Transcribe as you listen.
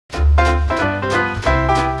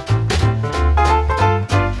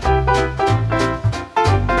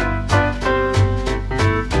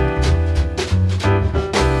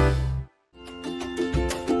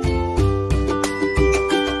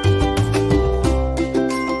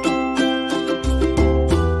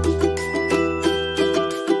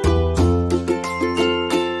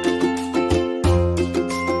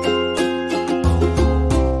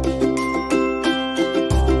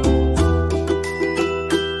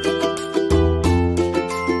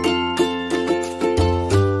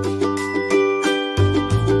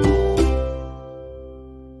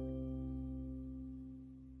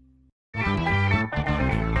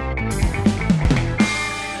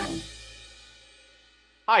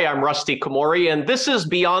Hi, I'm Rusty Komori, and this is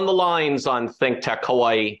Beyond the Lines on ThinkTech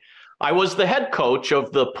Hawaii. I was the head coach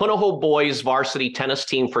of the Punahou boys varsity tennis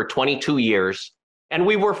team for 22 years, and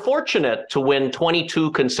we were fortunate to win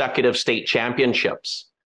 22 consecutive state championships.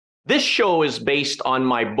 This show is based on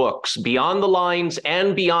my books, Beyond the Lines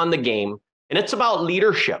and Beyond the Game, and it's about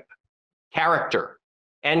leadership, character,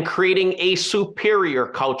 and creating a superior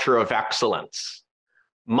culture of excellence.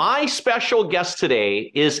 My special guest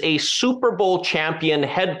today is a Super Bowl champion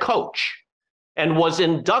head coach and was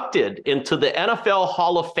inducted into the NFL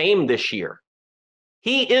Hall of Fame this year.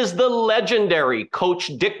 He is the legendary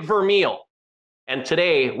Coach Dick Vermeil, and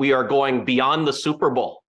today we are going beyond the Super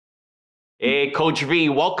Bowl. Hey, Coach V,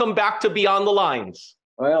 welcome back to Beyond the Lines.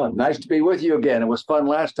 Well, nice to be with you again. It was fun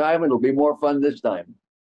last time, and it'll be more fun this time.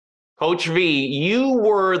 Coach V, you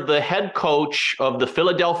were the head coach of the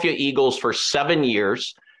Philadelphia Eagles for 7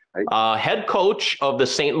 years, head coach of the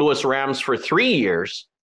St. Louis Rams for 3 years,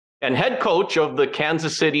 and head coach of the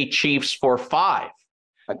Kansas City Chiefs for 5.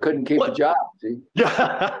 I couldn't keep a job, see?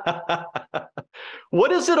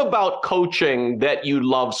 What is it about coaching that you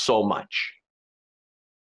love so much?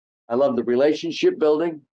 I love the relationship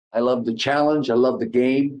building. I love the challenge. I love the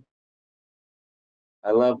game. I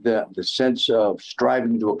love the sense of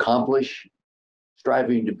striving to accomplish,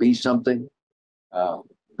 striving to be something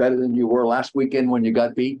better than you were last weekend when you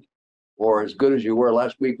got beat, or as good as you were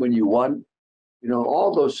last week when you won. You know,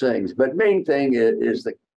 all those things. But main thing is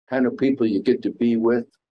the kind of people you get to be with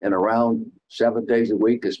and around 7 days a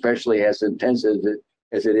week, especially as intense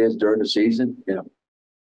as it is during the season. You know.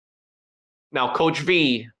 Now, Coach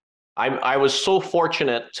V, I was so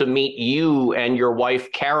fortunate to meet you and your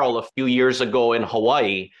wife, Carol, a few years ago in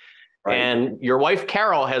Hawaii. Right. And your wife,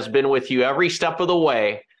 Carol, has been with you every step of the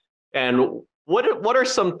way. And what are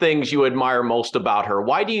some things you admire most about her?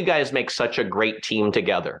 Why do you guys make such a great team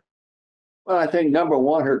together? Well, I think number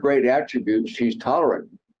one, her great attribute, she's tolerant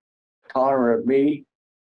of me,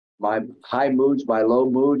 my high moods, my low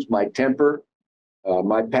moods, my temper,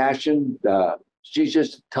 my passion. She's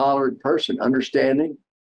just a tolerant person, understanding.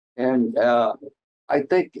 And I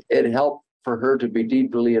think it helped for her to be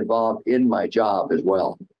deeply involved in my job as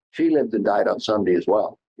well. She lived and died on Sunday as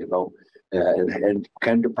well, you know, and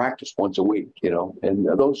came to practice once a week, you know, and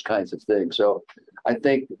those kinds of things. So I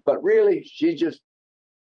think, but really, she's just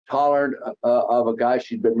tolerant of a guy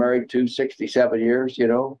she's been married to 67 years, you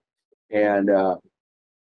know, and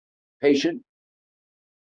patient.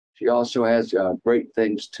 She also has great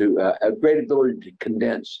things a great ability to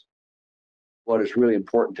condense what is really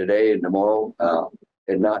important today and tomorrow,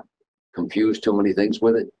 and not confuse too many things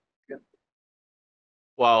with it. Yeah.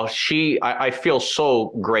 Well, I feel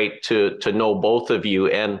so great to know both of you.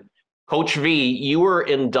 And Coach V, you were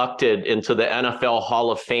inducted into the NFL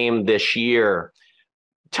Hall of Fame this year.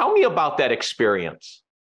 Tell me about that experience.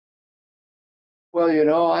 Well, you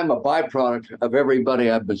know, I'm a byproduct of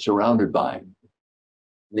everybody I've been surrounded by.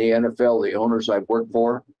 In the NFL, the owners I've worked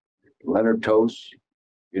for, Leonard Toast,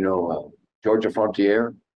 you know, Georgia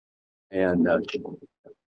Frontier, and the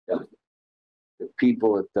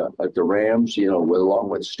people at the Rams, you know, along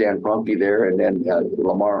with Stan Kroenke there, and then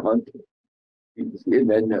Lamar Hunt, and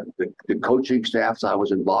then the coaching staffs I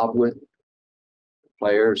was involved with,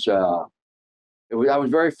 players. I was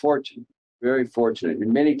very fortunate,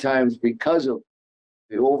 and many times because of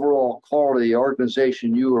the overall quality of the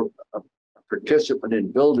organization you were a participant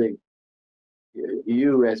in building.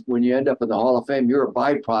 When you end up in the Hall of Fame, you're a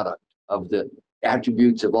byproduct of the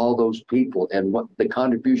attributes of all those people and what the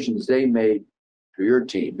contributions they made to your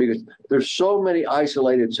team, because there's so many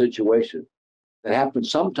isolated situations that happen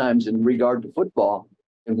sometimes in regard to football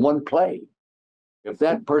in one play. If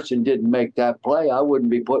that person didn't make that play, I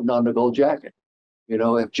wouldn't be putting on the gold jacket. You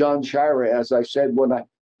know, if John Shira, as I said when I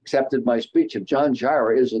accepted my speech, if John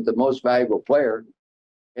Shira isn't the most valuable player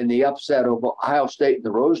in the upset of Ohio State in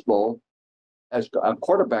the Rose Bowl as a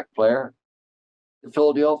quarterback player, the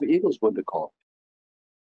Philadelphia Eagles wouldn't have called.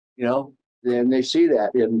 You know, and they see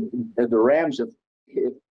that in the Rams. If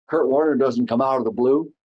Kurt Warner doesn't come out of the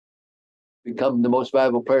blue, become the most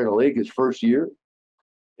valuable player in the league his first year,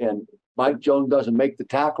 and Mike Jones doesn't make the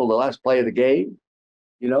tackle the last play of the game,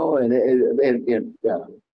 you know,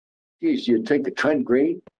 geez, you take the Trent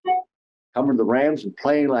Green coming to the Rams and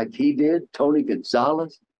playing like he did, Tony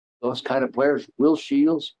Gonzalez, those kind of players, Will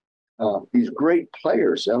Shields, these great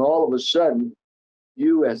players, and all of a sudden,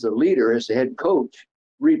 you as a leader, as a head coach,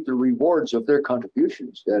 reap the rewards of their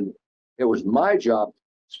contributions. And it was my job,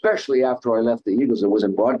 especially after I left the Eagles and was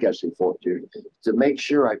in broadcasting for 2 years, to make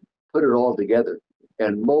sure I put it all together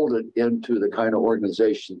and mold it into the kind of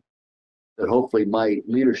organization that hopefully my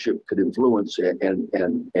leadership could influence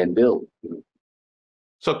and build.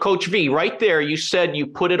 So Coach V, right there, you said you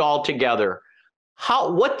put it all together.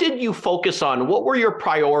 What did you focus on? What were your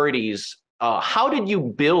priorities? How did you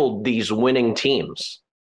build these winning teams?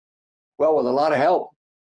 Well, with a lot of help,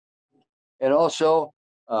 and also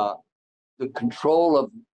the control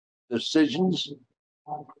of decisions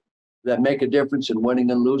that make a difference in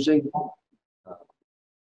winning and losing.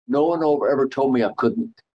 No one ever told me I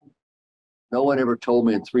couldn't. No one ever told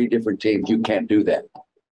me in 3 different teams, you can't do that.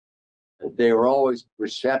 They were always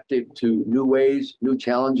receptive to new ways, new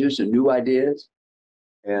challenges, and new ideas,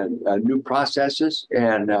 and new processes.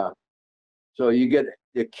 And so you get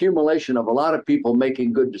the accumulation of a lot of people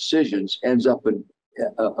making good decisions ends up in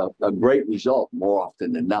a great result more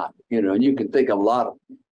often than not. And you can think of a lot of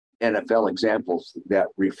NFL examples that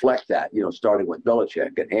reflect that, starting with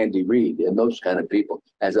Belichick and Andy Reid and those kind of people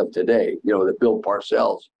as of today, the Bill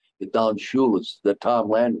Parcells, the Don Shulas, the Tom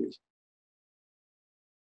Landrys.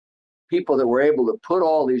 People that were able to put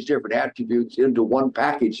all these different attributes into one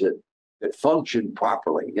package that functioned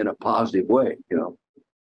properly in a positive way,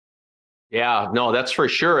 Yeah, no, that's for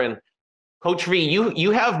sure. And Coach V,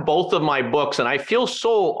 you have both of my books, and I feel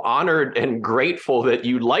so honored and grateful that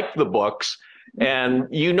you like the books. And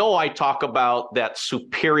I talk about that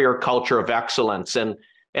superior culture of excellence, and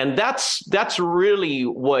that's really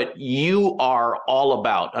what you are all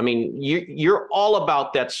about. I mean, you're all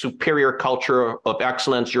about that superior culture of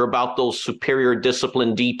excellence. You're about those superior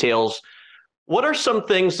discipline details. What are some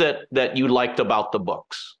things that you liked about the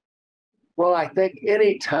books? Well, I think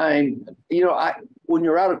anytime, when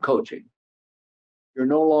you're out of coaching, you're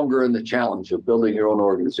no longer in the challenge of building your own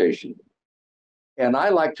organization. And I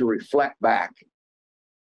like to reflect back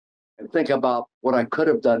and think about what I could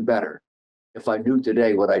have done better if I knew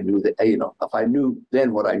today what I knew if I knew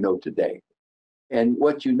then what I know today. And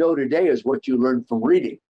what you know today is what you learned from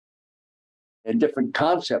reading and different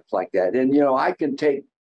concepts like that. And, I can take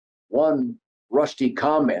one rusty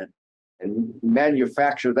comment and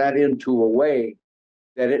manufacture that into a way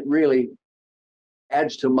that it really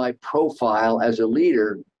adds to my profile as a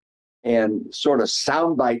leader and sort of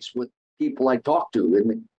sound bites with people I talk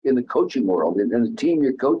to in the coaching world and in the team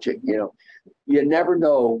you're coaching. You never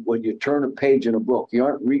know when you turn a page in a book. You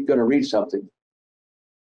aren't going to read something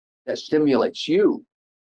that stimulates you.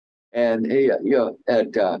 And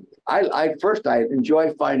I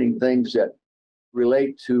enjoy finding things that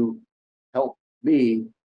relate to help me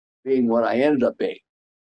being what I ended up being.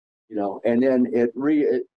 And then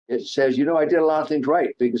it says, I did a lot of things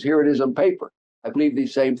right because here it is on paper. I believe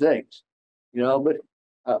these same things, but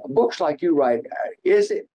books like you write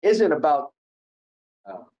isn't about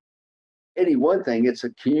any one thing. It's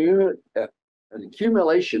an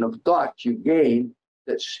accumulation of thoughts you gain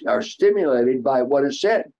that are stimulated by what is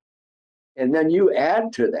said. And then you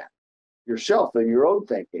add to that yourself and your own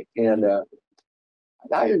thinking. And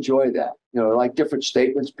I enjoy that, like different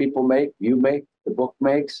statements people make, you make, the book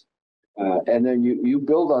makes. And then you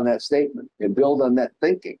build on that statement and build on that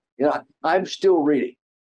thinking. I'm still reading.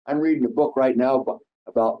 I'm reading a book right now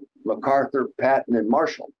about MacArthur, Patton, and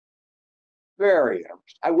Marshall.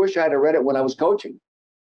 I wish I'd have read it when I was coaching.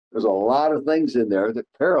 There's a lot of things in there that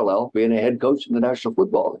parallel being a head coach in the National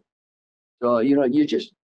Football League. So,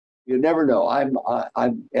 you never know.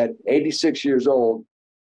 I'm at 86 years old.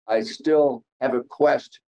 I still have a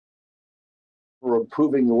quest for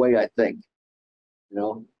improving the way I think.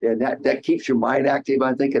 And that keeps your mind active.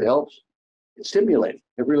 I think it helps. It's stimulating.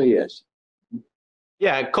 It really is.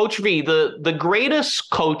 Yeah, Coach V, the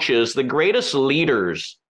greatest coaches, the greatest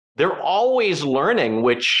leaders, they're always learning,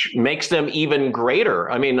 which makes them even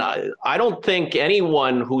greater. I mean, I don't think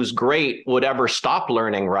anyone who's great would ever stop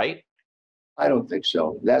learning, right? I don't think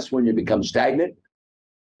so. That's when you become stagnant.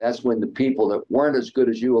 That's when the people that weren't as good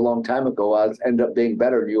as you a long time ago end up being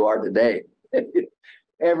better than you are today.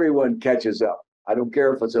 Everyone catches up. I don't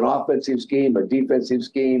care if it's an offensive scheme, a defensive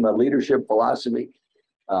scheme, a leadership philosophy.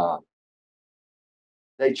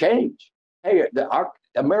 They change. Hey, our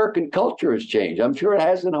American culture has changed. I'm sure it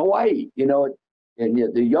has in Hawaii, and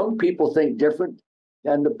the young people think different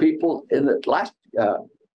than the people in the last,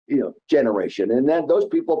 generation. And then those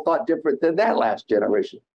people thought different than that last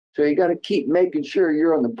generation. So you got to keep making sure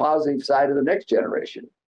you're on the positive side of the next generation.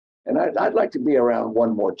 And I'd like to be around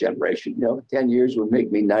one more generation. 10 years would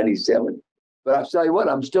make me 97. But I'll tell you what,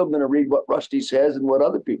 I'm still going to read what Rusty says and what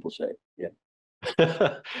other people say. Yeah.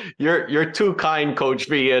 You're too kind, Coach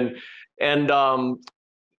V. And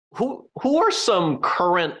who are some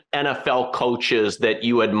current NFL coaches that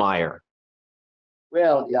you admire?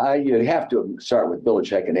 Well, you have to start with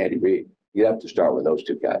Belichick and Andy Reid. You have to start with those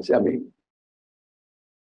two guys. I mean,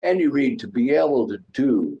 Andy Reid, to be able to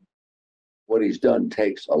do what he's done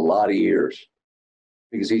takes a lot of years.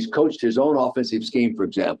 because he's coached his own offensive scheme, for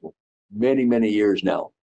example, many, many years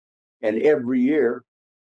now. And every year,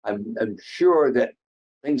 I'm sure that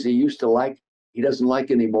things he used to like, he doesn't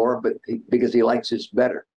like anymore, but because he likes this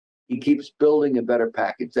better. He keeps building a better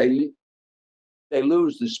package. They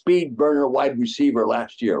lose the speed burner wide receiver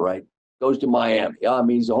last year, right? Goes to Miami. I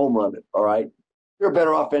mean, he's a home run, all right? They're a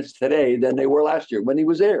better offense today than they were last year when he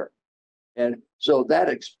was there. And so that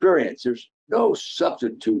experience, there's no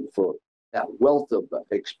substitute for that wealth of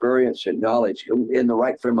experience and knowledge in the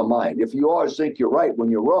right frame of mind. If you always think you're right when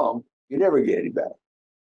you're wrong, you never get any better.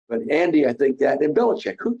 But Andy, I think that, and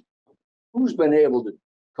Belichick, who's been able to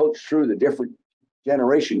coach through the different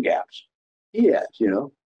generation gaps? He has,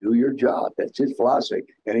 do your job. That's his philosophy.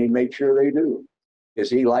 And he made sure they do. Is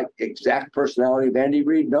he like exact personality of Andy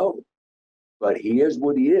Reid? No. But he is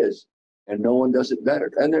what he is, and no one does it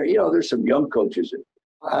better. And there's some young coaches.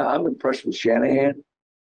 I'm impressed with Shanahan.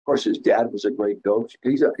 Of course, his dad was a great coach.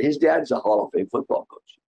 His dad's a Hall of Fame football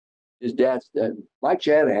coach. His dad's Mike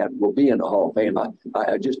Shanahan will be in the Hall of Fame.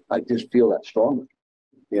 I just feel that strongly.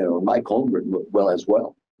 Mike Holmgren will as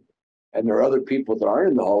well. And there are other people that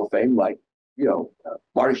aren't in the Hall of Fame, like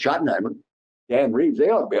Marty Schottenheimer, Dan Reeves. They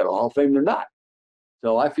ought to be in the Hall of Fame. They're not.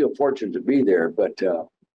 So I feel fortunate to be there, but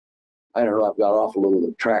I don't know. I've got off a little of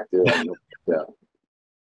the track there.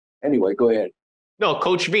 Anyway, go ahead. No,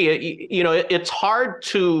 Coach V, it's hard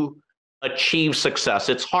to achieve success.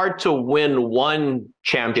 It's hard to win one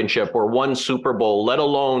championship or one Super Bowl, let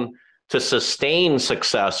alone to sustain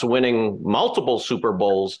success, winning multiple Super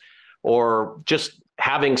Bowls or just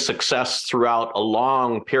having success throughout a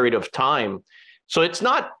long period of time. So it's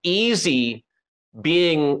not easy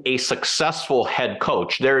being a successful head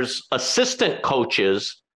coach. There's assistant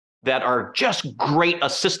coaches that are just great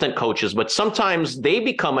assistant coaches, but sometimes they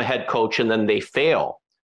become a head coach and then they fail.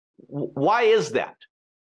 Why is that?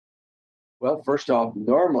 Well, first off,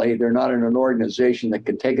 normally they're not in an organization that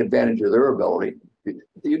can take advantage of their ability.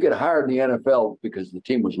 You get hired in the NFL because the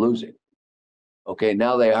team was losing. Okay,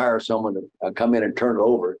 now they hire someone to come in and turn it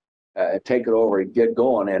over, take it over and get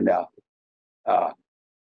going, and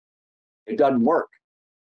it doesn't work.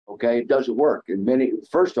 Okay, it doesn't work. And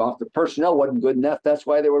first off, the personnel wasn't good enough. That's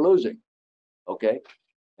why they were losing. Okay,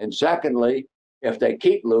 and secondly, if they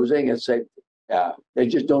keep losing, they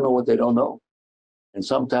just don't know what they don't know, and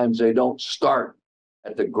sometimes they don't start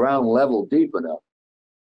at the ground level deep enough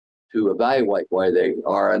to evaluate why they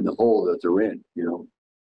are in the hole that they're in.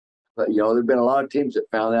 But there've been a lot of teams that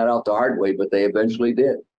found that out the hard way, but they eventually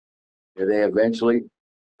did. They eventually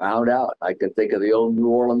found out. I can think of the old New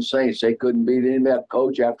Orleans Saints. They couldn't beat any of that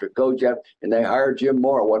coach after coach after, and they hired Jim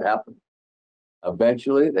Moore. What happened?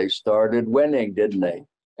 Eventually, they started winning, didn't they?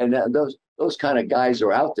 And those kind of guys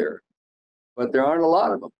are out there, but there aren't a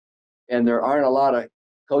lot of them, and there aren't a lot of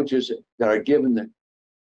coaches that are given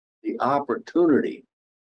the opportunity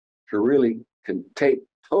to really take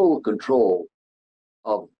total control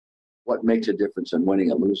of what makes a difference in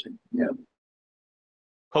winning and losing. Yeah.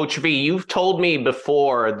 Coach V, you've told me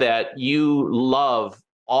before that you love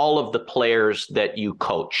all of the players that you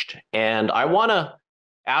coached. And I want to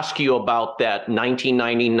ask you about that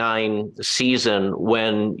 1999 season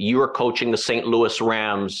when you were coaching the St. Louis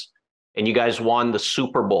Rams and you guys won the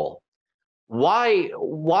Super Bowl. Why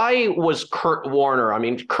was Kurt Warner? I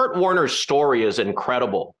mean, Kurt Warner's story is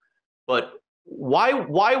incredible, but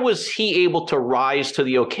why was he able to rise to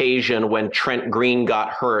the occasion when Trent Green got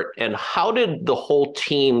hurt? And how did the whole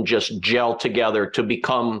team just gel together to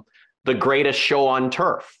become the greatest show on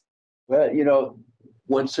turf? Well,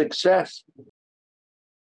 when success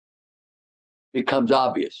becomes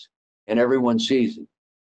obvious and everyone sees it,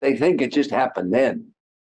 they think it just happened then.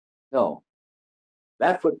 No,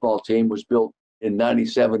 that football team was built in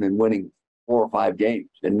 97 and winning 4 or 5 games,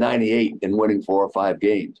 in 98 and winning 4 or 5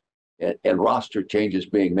 games. And roster changes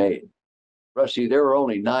being made. Rusty, there were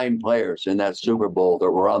only 9 players in that Super Bowl that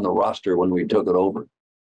were on the roster when we took it over.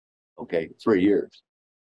 Okay, 3 years.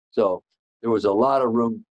 So there was a lot of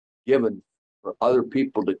room given for other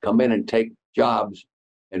people to come in and take jobs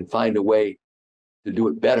and find a way to do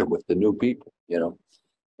it better with the new people,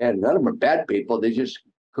 And none of them are bad people. They just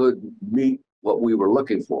couldn't meet what we were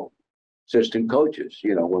looking for. Assistant coaches,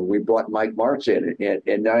 when we brought Mike Martz in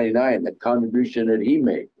 99, the contribution that he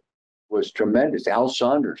made was tremendous. Al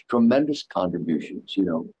Saunders, tremendous contributions,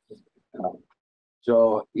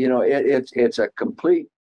 So, it's a complete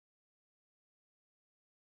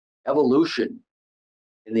evolution.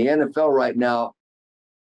 In the NFL right now,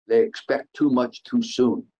 they expect too much too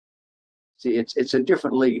soon. See, it's a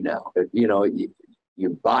different league now.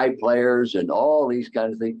 You buy players and all these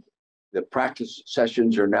kinds of things. The practice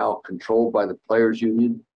sessions are now controlled by the players'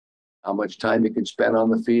 union. how much time you can spend on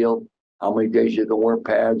the field, how many days you can wear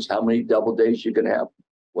pads, how many double days you can have,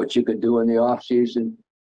 what you can do in the off season.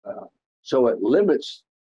 So it limits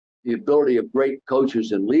the ability of great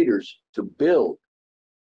coaches and leaders to build.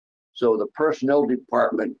 So the personnel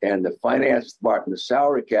department and the finance department, the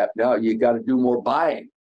salary cap, now you got to do more buying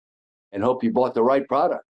and hope you bought the right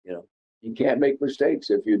product. You can't make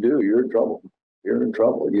mistakes. If you do, you're in trouble. You're in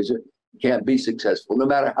trouble. You can't be successful, no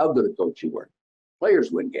matter how good a coach you are.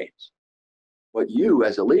 Players win games. But you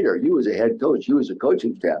as a leader, you as a head coach, you as a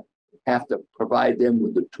coaching staff, have to provide them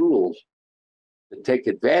with the tools to take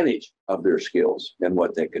advantage of their skills and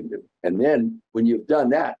what they can do. And then when you've done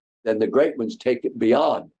that, then the great ones take it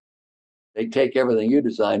beyond. They take everything you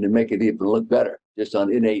designed and make it even look better, just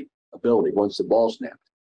on innate ability once the ball snapped.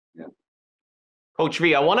 Yeah. Coach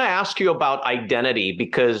V, I want to ask you about identity,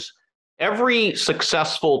 because every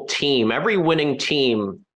successful team, every winning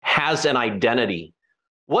team has an identity.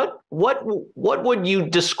 What would you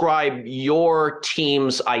describe your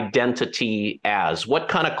team's identity as? What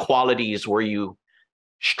kind of qualities were you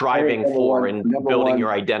striving for in building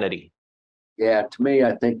your identity? Yeah, to me,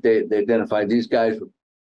 I think they identified these guys with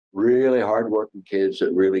really hardworking kids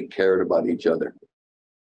that really cared about each other.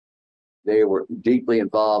 They were deeply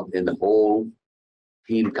involved in the whole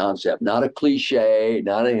team concept, not a cliche,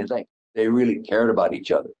 not anything. They really cared about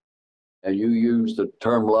each other. And you use the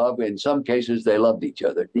term love. In some cases, they loved each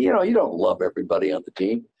other. You don't love everybody on the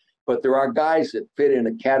team, but there are guys that fit in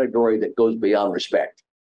a category that goes beyond respect.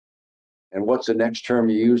 And what's the next term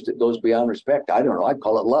you use that goes beyond respect? I don't know. I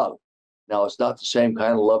call it love. Now, it's not the same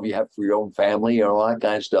kind of love you have for your own family or all that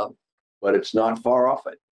kind of stuff, but it's not far off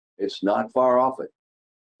it. It's not far off it.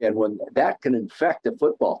 And when that can infect a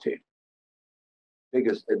football team,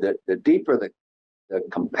 because the deeper the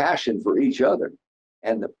compassion for each other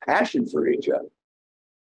and the passion for each other,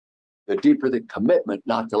 the deeper the commitment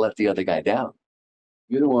not to let the other guy down.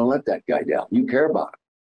 You don't want to let that guy down. You care about him.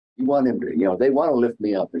 You want him to, they want to lift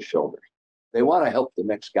me off his shoulders. They want to help the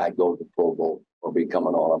next guy go to the Pro Bowl or become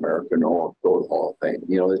an All-American or go to the Hall of Fame.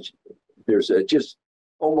 There's just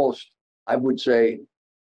almost, I would say,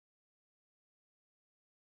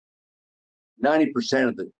 90%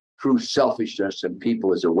 of the true selfishness in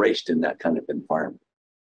people is erased in that kind of environment.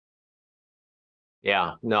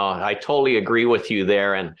 Yeah, no, I totally agree with you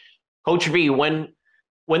there. And Coach V, when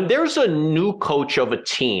there's a new coach of a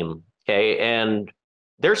team, okay, and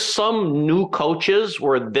there's some new coaches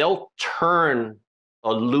where they'll turn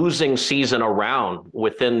a losing season around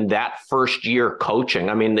within that first year coaching.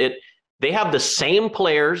 I mean, they have the same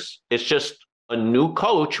players. It's just a new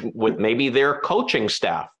coach with maybe their coaching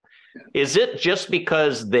staff. Is it just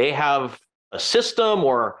because they have a system,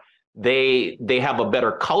 or they have a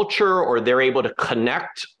better culture, or they're able to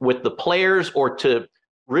connect with the players, or to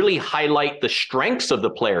really highlight the strengths of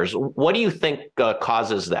the players? What do you think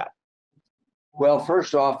causes that? Well,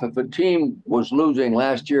 first off, if a team was losing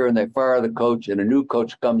last year and they fire the coach and a new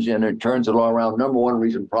coach comes in and turns it all around, number one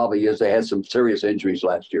reason probably is they had some serious injuries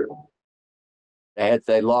last year.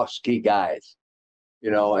 They lost key guys,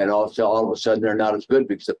 and also all of a sudden they're not as good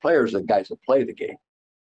because the players are the guys that play the game.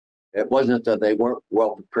 It wasn't that they weren't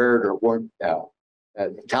well prepared or weren't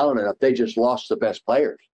talented enough. They just lost the best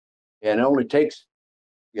players. And it only takes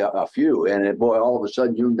a few. And all of a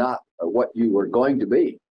sudden you're not what you were going to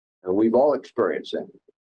be. And we've all experienced that.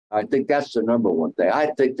 I think that's the number one thing.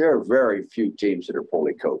 I think there are very few teams that are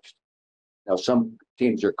fully coached. Now, some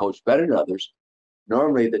teams are coached better than others.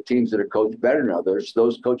 Normally, the teams that are coached better than others,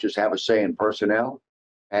 those coaches have a say in personnel,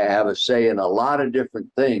 have a say in a lot of different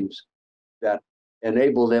things that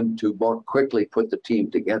enable them to more quickly put the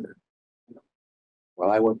team together.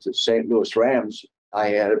 When I went to St. Louis Rams, I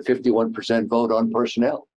had a 51% vote on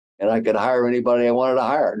personnel, and I could hire anybody I wanted to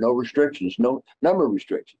hire. No restrictions, no number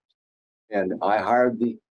restrictions. And I hired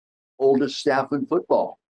the oldest staff in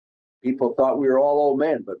football. People thought we were all old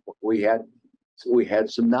men, but we had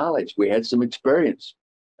some knowledge. We had some experience.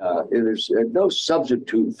 There's no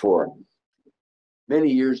substitute for many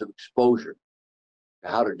years of exposure to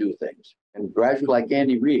how to do things. And gradually, like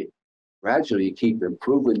Andy Reid, gradually you keep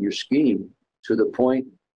improving your scheme to the point,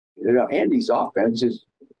 Andy's offense is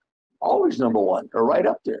always number one or right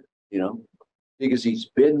up there, because he's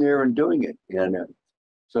been there and doing it. And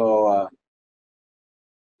so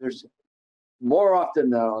there's more often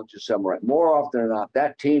than not, I'll just summarize, more often than not,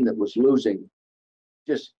 that team that was losing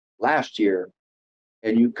just last year,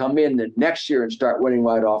 and you come in the next year and start winning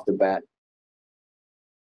right off the bat,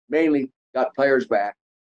 mainly got players back.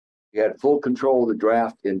 You had full control of the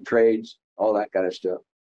draft in trades, all that kind of stuff.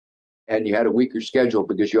 And you had a weaker schedule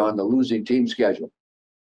because you're on the losing team schedule.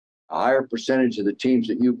 A higher percentage of the teams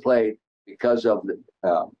that you played because of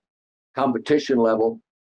the competition level,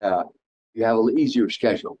 you have an easier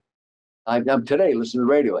schedule. I'm today listening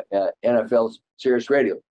to radio, NFL Sirius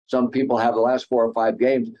Radio. Some people have the last 4 or 5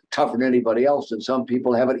 games tougher than anybody else, and some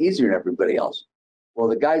people have it easier than everybody else. Well,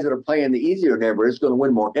 the guys that are playing the easier than ever is going to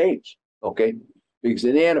win more games, okay? Because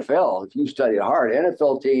in the NFL, if you study it hard,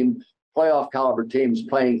 NFL team, playoff caliber teams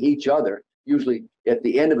playing each other, usually at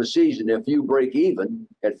the end of a season, if you break even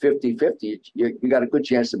at 50-50, you got a good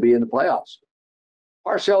chance to be in the playoffs.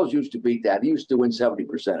 Parcells used to beat that. He used to win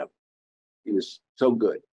 70% of them. He was so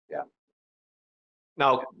good. Yeah.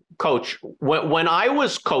 Now, Coach, when I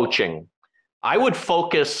was coaching, I would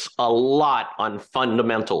focus a lot on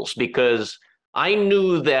fundamentals because I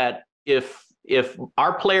knew that if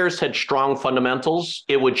our players had strong fundamentals,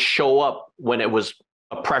 it would show up when it was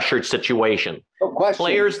a pressured situation. No question.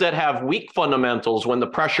 Players that have weak fundamentals, when the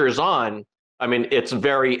pressure is on, I mean, it's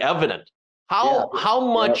very evident. How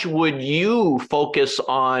much would you focus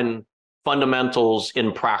on fundamentals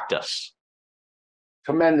in practice?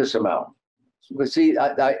 Tremendous amount. But see,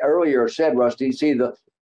 I earlier said, Rusty, see, the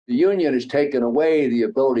union has taken away the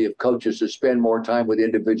ability of coaches to spend more time with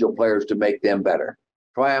individual players to make them better.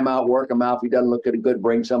 Try them out, work them out. If he doesn't look at good,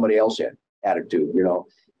 bring somebody else in. Attitude, you know.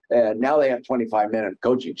 And now they have 25-minute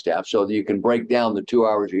coaching staff so that you can break down the 2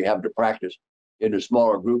 hours you have to practice into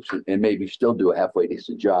smaller groups and maybe still do a halfway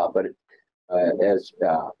decent job. But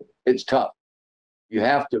it's tough. You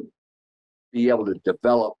have to be able to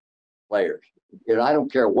develop players. You know, I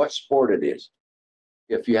don't care what sport it is.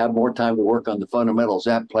 If you have more time to work on the fundamentals,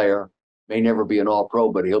 that player may never be an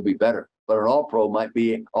all-pro, but he'll be better. But an all-pro might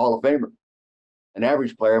be Hall of Famer. An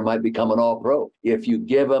average player might become an all-pro if you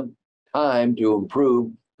give them time to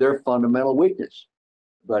improve their fundamental weakness.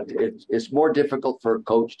 But it's more difficult for a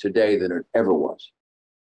coach today than it ever was.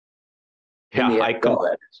 Yeah,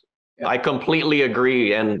 I completely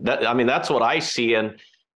agree. And that's what I see. And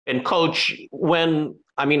Coach,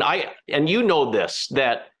 and you know this,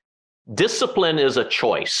 that discipline is a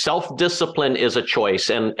choice. Self-discipline is a choice.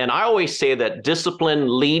 And I always say that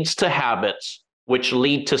discipline leads to habits, which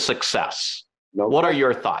lead to success. What are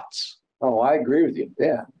your thoughts? Oh, I agree with you.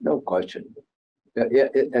 Yeah, no question.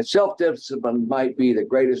 Self-discipline might be the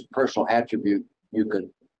greatest personal attribute you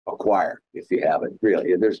can acquire if you have it.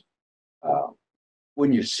 Really, there's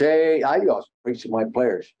when you say, I always preach to my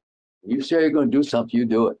players, when you say you're going to do something, you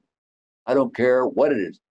do it. I don't care what it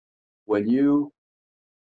is. When you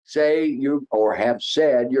say you or have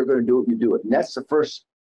said you're going to do it, you do it. And that's the first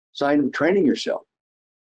sign of training yourself.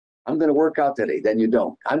 I'm going to work out today, then you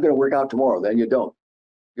don't. I'm going to work out tomorrow, then you don't.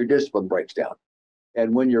 Your discipline breaks down.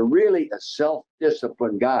 And when you're really a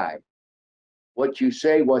self-disciplined guy, what you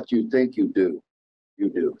say, what you think you do, you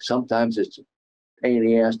do. Sometimes it's a pain in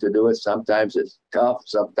the ass to do it. Sometimes it's tough.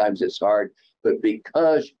 Sometimes it's hard. But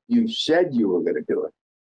because you said you were going to do it,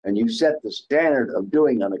 and you set the standard of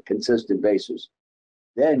doing on a consistent basis,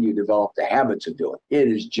 then you develop the habits of doing it. It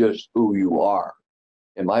is just who you are.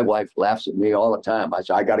 And my wife laughs at me all the time. I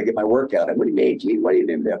say, I got to get my workout. What do you mean, Gene? What are you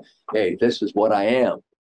doing there? Hey, this is what I am.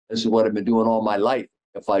 This is what I've been doing all my life.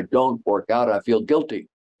 If I don't work out, I feel guilty.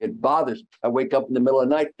 It bothers me. I wake up in the middle of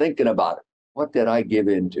the night thinking about it. What did I give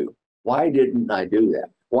into? Why didn't I do that?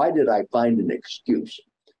 Why did I find an excuse?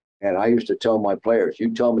 And I used to tell my players,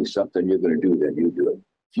 you tell me something you're going to do, then you do it.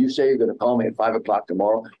 If you say you're going to call me at 5 o'clock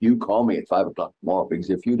tomorrow, you call me at 5 o'clock tomorrow, because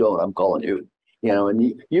if you don't, I'm calling you. You know,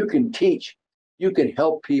 and you can teach, you can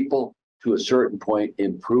help people to a certain point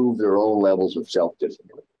improve their own levels of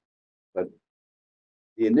self-discipline. But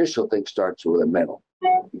the initial thing starts with a mental.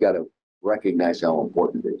 You got to recognize how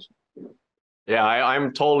important it is. Yeah,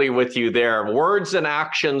 I'm totally with you there. Words and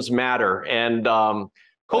actions matter. And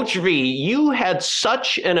Coach V, you had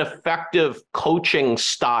such an effective coaching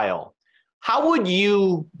style. How would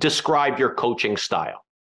you describe your coaching style?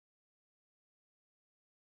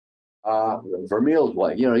 Vermeil's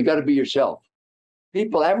way. You know, you got to be yourself.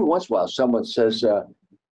 People, every once in a while, someone says,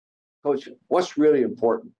 Coach, what's really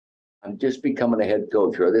important? I'm just becoming a head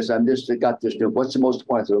coach, or this, I'm just got this new. What's the most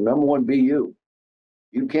important? So number one, be you.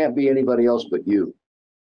 You can't be anybody else but you.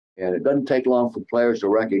 And it doesn't take long for players to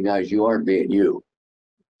recognize you aren't being you.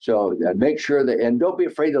 So make sure that, and don't be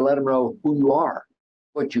afraid to let them know who you are,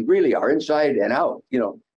 what you really are, inside and out. You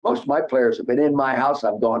know, most of my players have been in my house.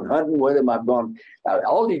 I've gone hunting with them. I've gone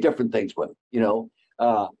all these different things with them. You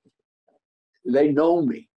know, they know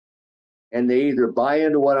me, and they either buy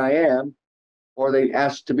into what I am, or they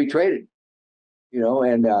ask to be traded. You know,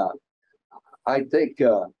 and I think,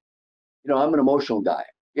 you know, I'm an emotional guy.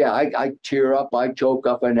 Yeah, I tear up, I choke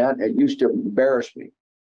up, and that it used to embarrass me.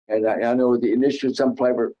 And I know the initial some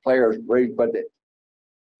players, but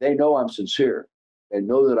they know I'm sincere. They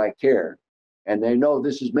know that I care, and they know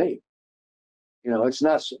this is me. It's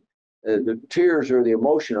not the tears or the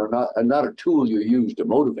emotion are not a tool you use to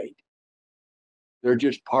motivate. They're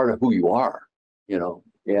just part of who you are,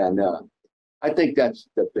 and I think that's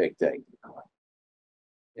the big thing.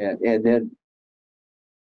 And then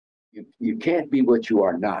you can't be what you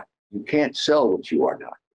are not. You can't sell what you are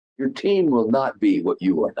not. Your team will not be what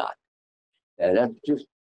you are not. And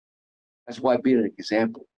that's why being an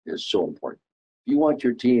example is so important. If you want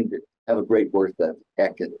your team to have a great work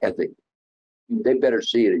ethic, they better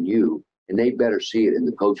see it in you, and they better see it in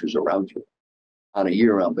the coaches around you on a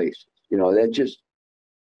year-round basis. That's just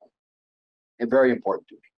very important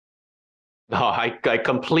to me. No, I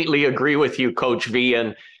completely agree with you, Coach V.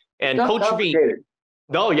 And Coach V.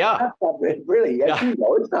 No, yeah. Really, yeah.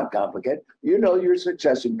 It's not complicated. Your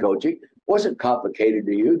success in coaching wasn't complicated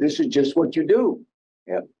to you. This is just what you do.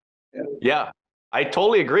 Yeah, I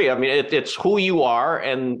totally agree. I mean, it's who you are,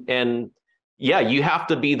 and yeah, you have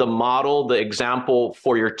to be the model, the example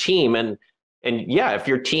for your team. And yeah, if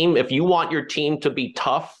you want your team to be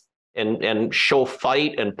tough and show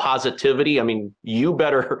fight and positivity, I mean, you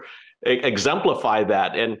better exemplify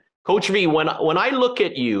that. And Coach V, when I look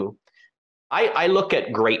at you, I look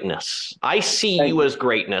at greatness. I see you as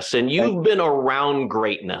greatness, and you've been around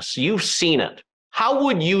greatness. You've seen it. How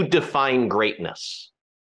would you define greatness?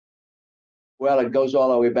 Well, it goes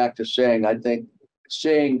all the way back to saying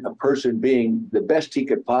a person being the best he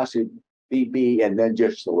could possibly be, and then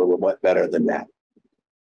just a little bit better than that.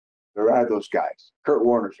 There are those guys. Kurt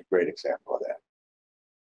Warner's a great example of that.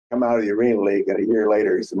 Come out of the Arena League, and a year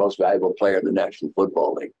later, he's the most valuable player in the National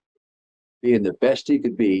Football League. Being the best he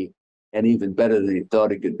could be, and even better than he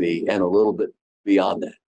thought he could be, and a little bit beyond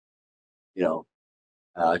that.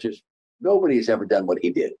 Just nobody's ever done what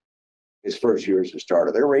he did his first year as a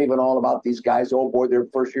starter. They were raving all about these guys. Oh boy, they're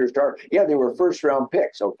first year starter. Yeah, they were first round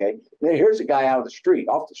picks. Okay, then here's a guy off the street,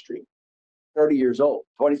 30 years old,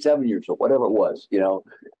 27 years old, whatever it was.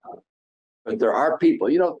 But there are people.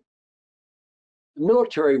 The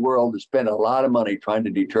military world has spent a lot of money trying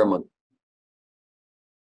to determine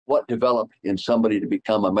what developed in somebody to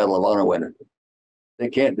become a Medal of Honor winner. They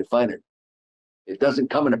can't define it. It doesn't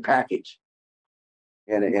come in a package.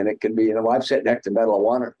 And it can be, I've sat next to Medal of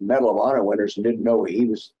Honor winners and didn't know he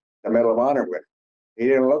was a Medal of Honor winner. He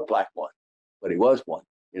didn't look like one, but he was one,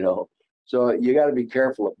 So you got to be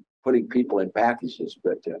careful of putting people in packages.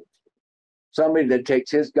 But somebody that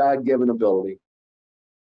takes his God-given ability,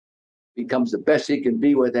 becomes the best he can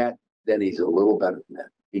be with that, then he's a little better than that.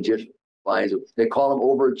 He just finds it. They call them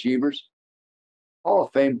overachievers. Hall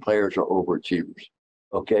of Fame players are overachievers.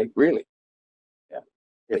 Okay, really.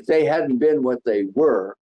 If they hadn't been what they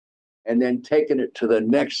were and then taken it to the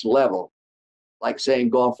next level, like saying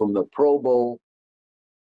gone from the Pro Bowl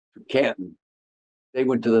to Canton, they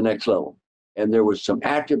went to the next level. And there was some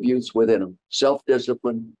attributes within them: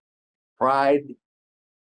 self-discipline, pride,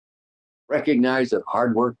 recognize that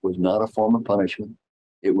hard work was not a form of punishment.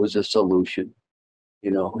 It was a solution,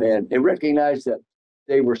 and they recognized that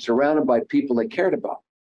they were surrounded by people they cared about.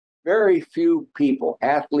 Very few people,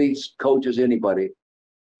 athletes, coaches, anybody,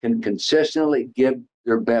 can consistently give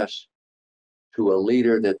their best to a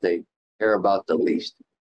leader that they care about the least.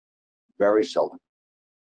 Very seldom.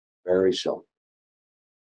 Very seldom.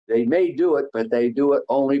 They may do it, but they do it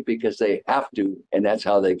only because they have to, and that's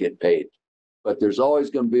how they get paid. But there's always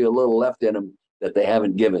going to be a little left in them that they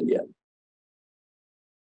haven't given yet.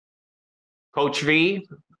 Coach V,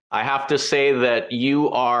 I have to say that you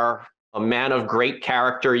are a man of great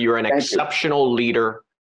character. You're an exceptional leader,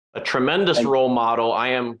 a tremendous role model. I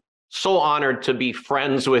am so honored to be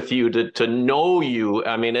friends with you, to know you.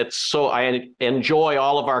 I mean, I enjoy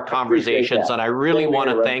all of our conversations, and I really want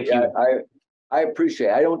to thank you. I appreciate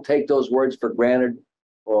it. I don't take those words for granted,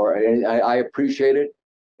 I appreciate it.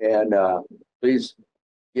 And please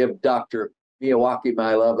give Dr. Miyawaki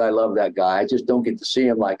my love. I love that guy. I just don't get to see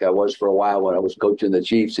him like I was for a while when I was coaching the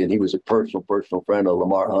Chiefs, and he was a personal friend of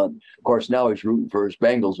Lamar Hunt. Of course, now he's rooting for his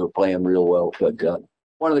Bengals, who are playing real well. But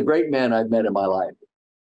one of the great men I've met in my life.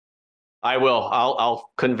 I will.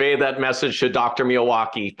 I'll convey that message to Dr.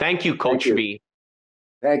 Miyawaki. Thank you, Coach V.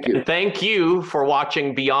 Thank you. And thank you for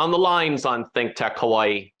watching Beyond the Lines on ThinkTech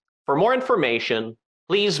Hawaii. For more information,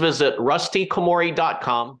 please visit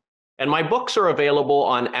rustykomori.com. And my books are available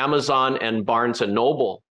on Amazon and Barnes &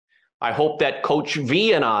 Noble. I hope that Coach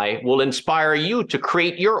V and I will inspire you to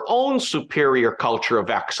create your own superior culture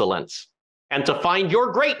of excellence and to find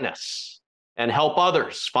your greatness and help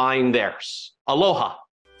others find theirs. Aloha.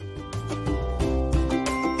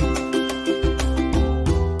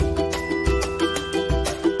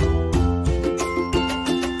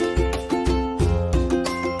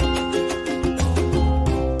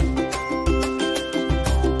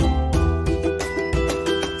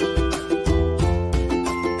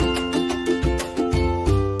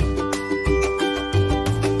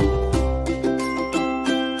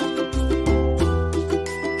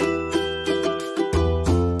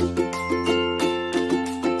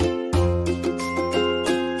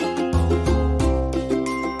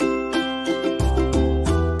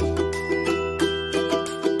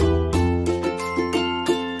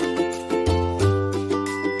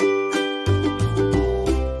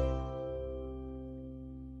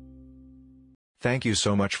 Thank you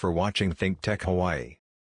so much for watching ThinkTech Hawaii.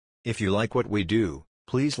 If you like what we do,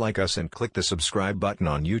 please like us and click the subscribe button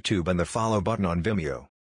on YouTube and the follow button on Vimeo.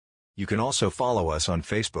 You can also follow us on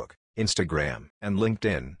Facebook, Instagram, and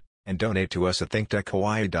LinkedIn, and donate to us at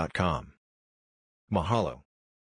thinktechhawaii.com. Mahalo.